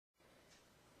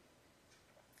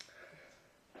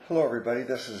Hello everybody,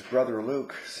 this is Brother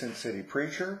Luke, Sin City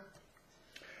Preacher.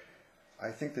 I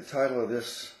think the title of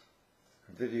this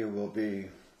video will be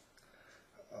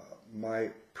My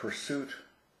Pursuit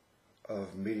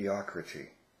of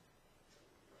Mediocrity.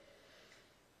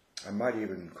 I might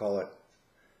even call it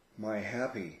My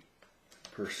Happy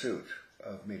Pursuit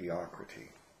of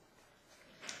Mediocrity.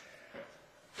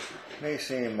 It may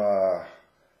seem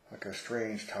like a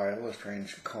strange title, a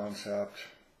strange concept,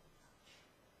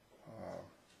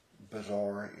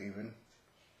 bizarre even.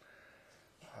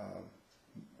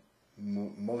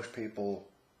 Most people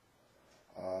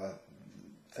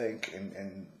think,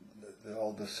 and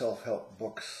all the self-help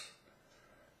books,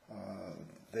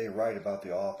 they write about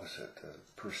the opposite,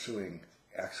 pursuing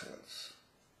excellence.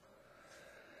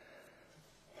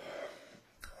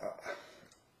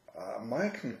 My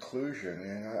conclusion,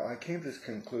 and I came to this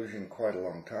conclusion quite a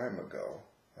long time ago.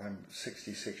 I'm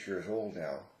 66 years old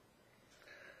now.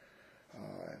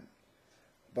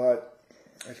 But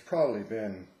it's probably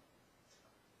been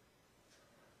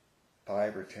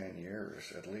 5 or 10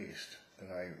 years at least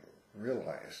that I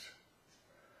realized,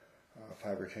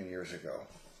 5 or 10 years ago,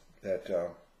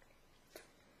 that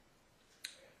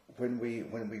when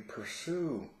we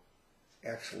pursue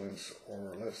excellence,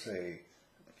 or let's say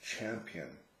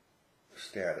champion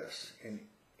status in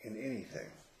anything,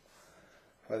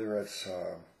 whether it's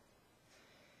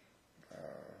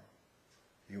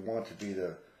you want to be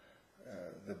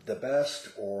the best,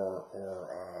 or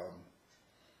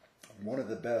one of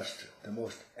the best, the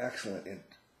most excellent in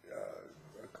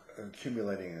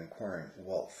accumulating and acquiring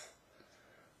wealth,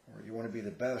 or you want to be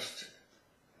the best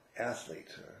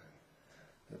athlete,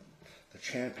 the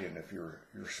champion of your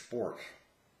sport,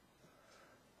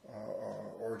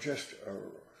 or just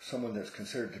someone that's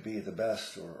considered to be the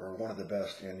best, or one of the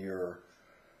best in your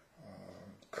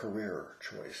career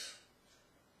choice.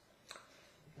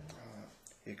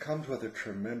 It comes with a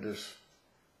tremendous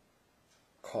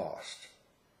cost,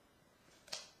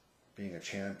 being a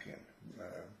champion,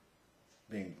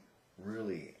 being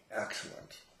really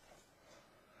excellent.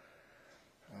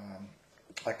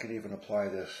 I could even apply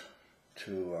this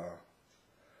to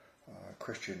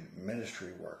Christian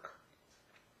ministry work.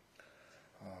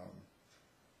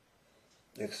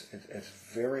 It's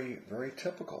very, very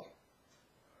typical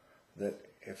that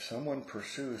if someone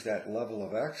pursues that level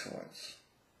of excellence,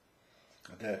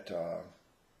 that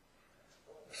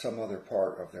some other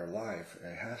part of their life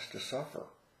has to suffer.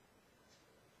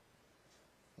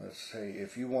 Let's say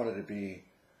if you wanted to be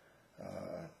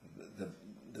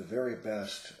the very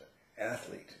best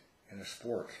athlete in a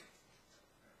sport,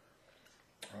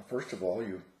 first of all,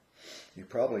 you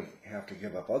probably have to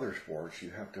give up other sports. You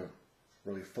have to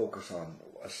really focus on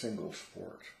a single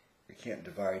sport. You can't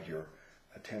divide your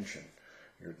attention,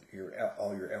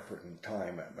 all your effort and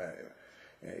time.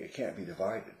 It can't be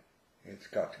divided. It's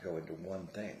got to go into one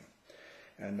thing.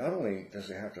 And not only does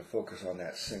it have to focus on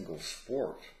that single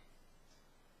sport,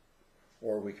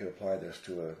 or we could apply this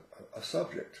to a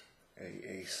subject,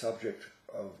 a subject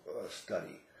of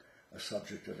study, a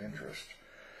subject of interest.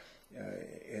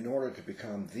 In order to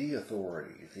become the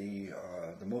authority, the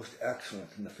most excellent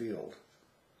in the field,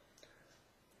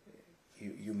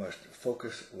 you must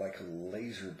focus like a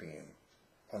laser beam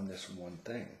on this one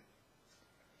thing.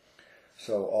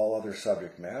 So all other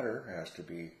subject matter has to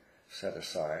be set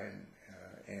aside,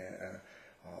 and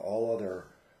all other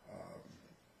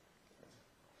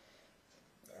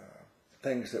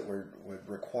things that would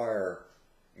require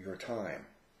your time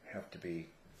have to be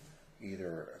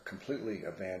either completely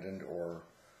abandoned, or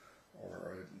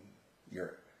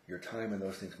your time in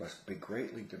those things must be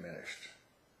greatly diminished.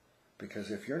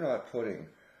 Because if you're not putting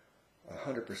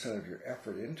 100% of your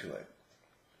effort into it,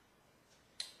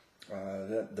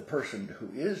 the person who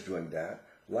is doing that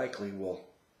likely will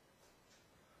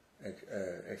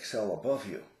excel above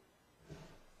you.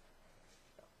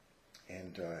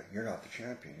 And you're not the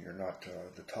champion. You're not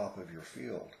the top of your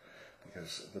field,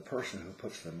 because the person who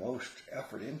puts the most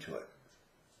effort into it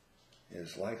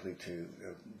is likely to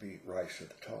rise to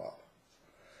the top.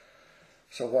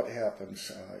 So what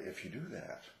happens if you do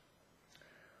that?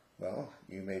 Well,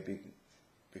 you may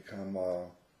become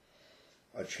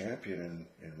a champion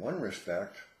in one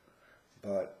respect,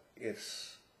 but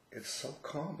it's so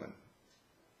common.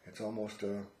 It's almost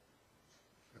a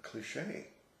cliche.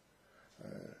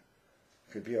 It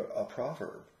could be a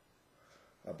proverb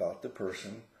about the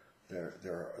person.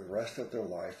 The rest of their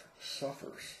life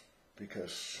suffers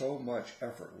because so much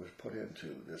effort was put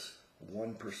into this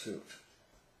one pursuit.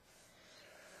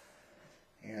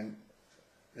 And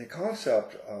the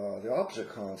concept, the opposite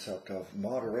concept of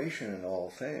moderation in all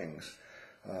things,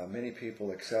 many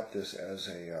people accept this as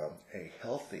a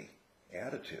healthy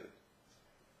attitude.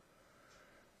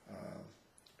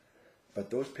 But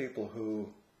those people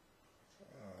who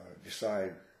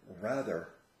decide rather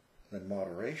than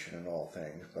moderation in all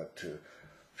things, but to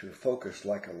focus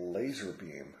like a laser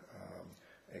beam,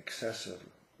 excessive,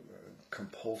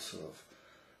 compulsive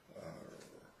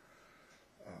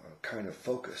kind of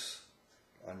focus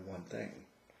on one thing,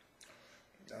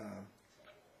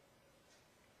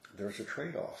 there's a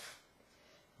trade-off.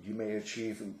 You may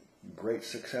achieve great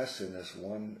success in this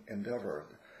one endeavor.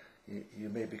 You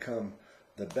may become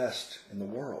the best in the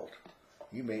world.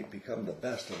 You may become the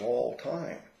best of all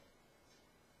time.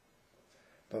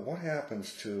 But what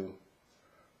happens to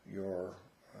your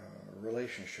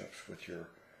relationships with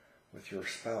your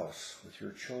spouse, with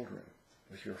your children,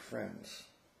 with your friends?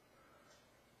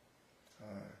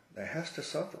 That has to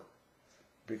suffer,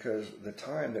 because the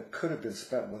time that could have been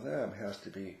spent with them has to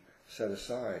be set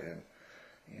aside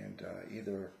and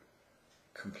either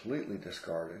completely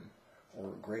discarded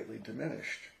or greatly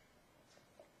diminished.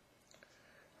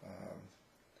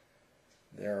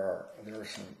 There are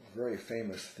some very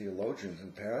famous theologians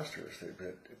and pastors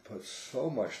that put so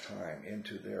much time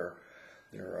into their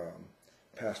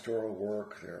pastoral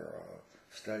work, their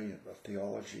study of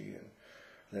theology, and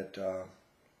that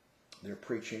their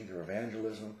preaching, their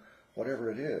evangelism,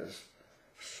 whatever it is,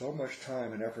 so much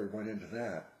time and effort went into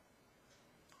that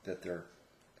their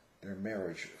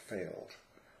marriage failed.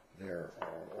 Or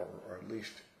at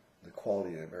least the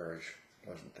quality of the marriage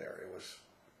wasn't there. It was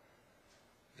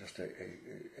just a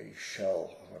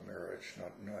shell of a marriage,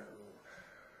 not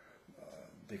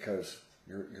because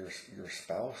your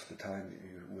spouse, the time that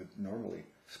you would normally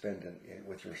spend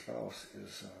with your spouse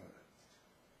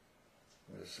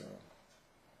was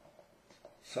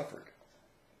suffered,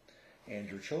 and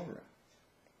your children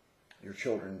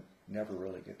never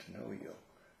really get to know you.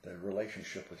 The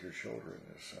relationship with your children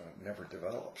never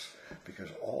develops, because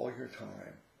all your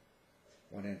time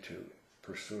went into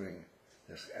pursuing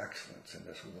this excellence in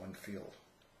this one field.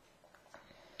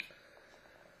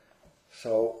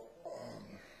 So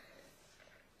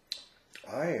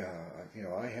I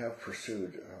have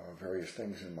pursued various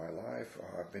things in my life.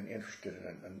 I've been interested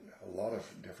in a lot of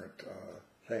different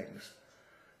things: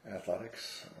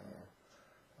 athletics,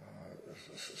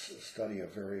 study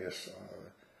of various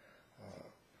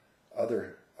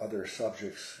other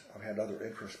subjects. I've had other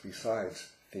interests besides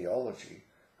theology,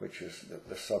 which is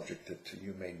the subject that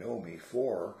you may know me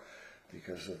for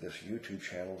because of this YouTube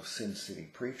channel, Sin City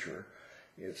Preacher.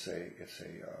 It's a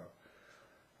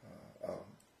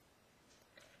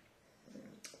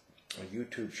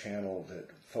YouTube channel that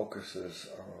focuses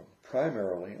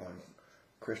primarily on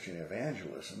Christian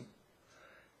evangelism,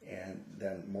 and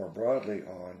then more broadly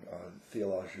on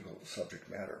theological subject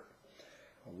matter,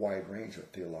 a wide range of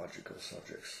theological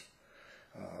subjects.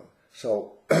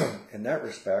 So in that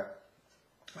respect,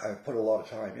 I've put a lot of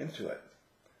time into it,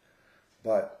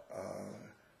 but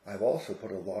I've also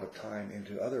put a lot of time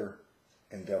into other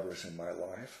endeavors in my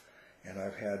life, and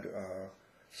I've had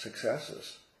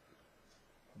successes,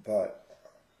 but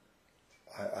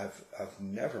I've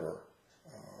never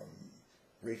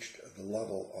reached the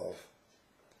level of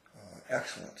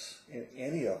excellence in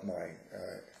any of my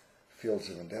fields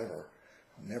of endeavor.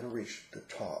 Never reached the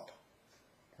top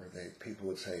where people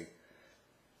would say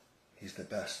he's the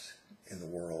best in the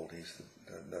world. He's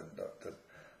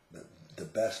the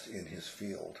best in his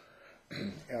field.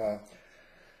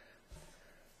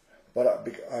 But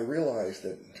I realized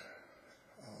that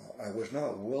I was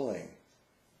not willing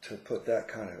to put that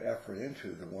kind of effort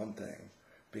into the one thing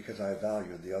because I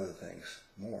valued the other things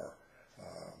more.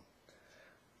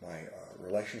 My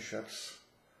relationships,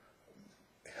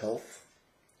 health.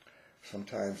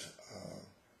 Sometimes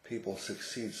people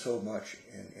succeed so much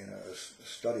in a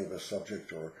study of a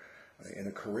subject or in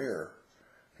a career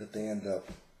that they end up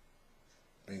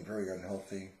being very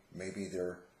unhealthy. Maybe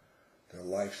their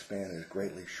lifespan is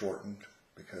greatly shortened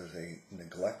because they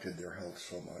neglected their health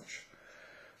so much.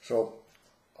 So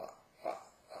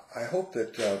I hope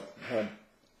that what I'm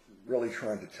really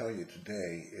trying to tell you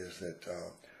today is that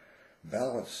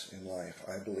balance in life,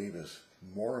 I believe, is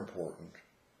more important,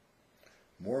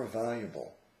 more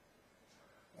valuable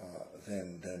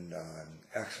than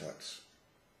excellence.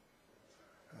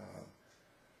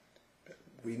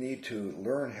 We need to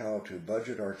learn how to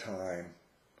budget our time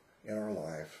in our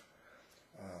life,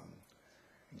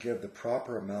 give the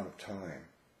proper amount of time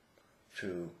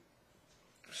to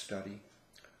study,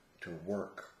 to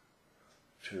work,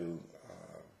 to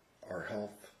our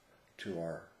health, to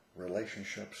our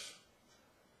relationships,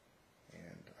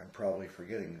 and I'm probably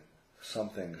forgetting some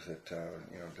things that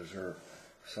deserve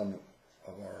some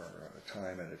of our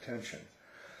time and attention.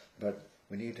 But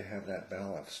we need to have that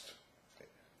balanced.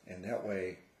 And that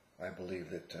way, I believe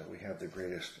that we have the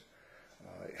greatest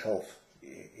health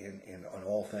on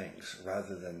all things,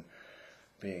 rather than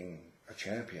being a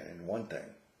champion in one thing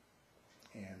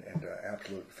and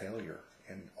absolute failure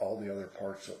in all the other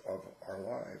parts of our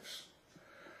lives.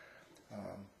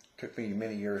 Took me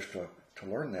many years to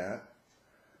learn that,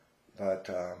 but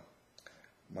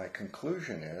my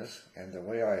conclusion is, and the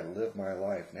way I live my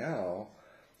life now,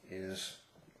 is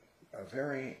a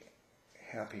very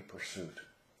happy pursuit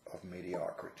of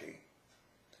mediocrity.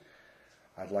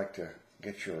 I'd like to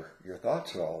get your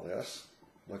thoughts on all this.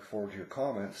 Look forward to your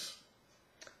comments.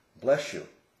 Bless you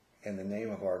in the name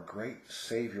of our great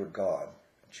Savior God,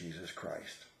 Jesus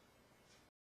Christ.